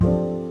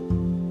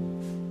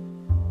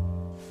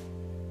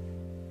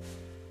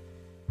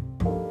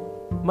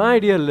My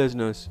dear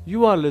listeners,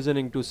 you are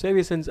listening to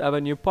Sevisense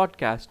Avenue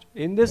podcast.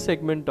 In this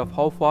segment of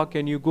How Far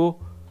Can You Go,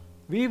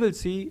 we will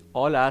see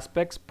all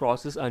aspects,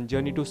 process and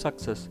journey to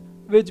success,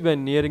 which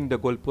when nearing the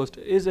goalpost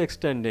is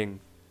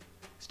extending.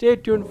 Stay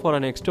tuned for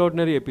an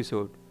extraordinary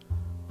episode.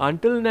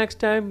 Until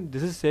next time,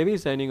 this is Sevi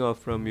signing off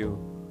from you.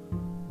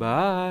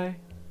 Bye.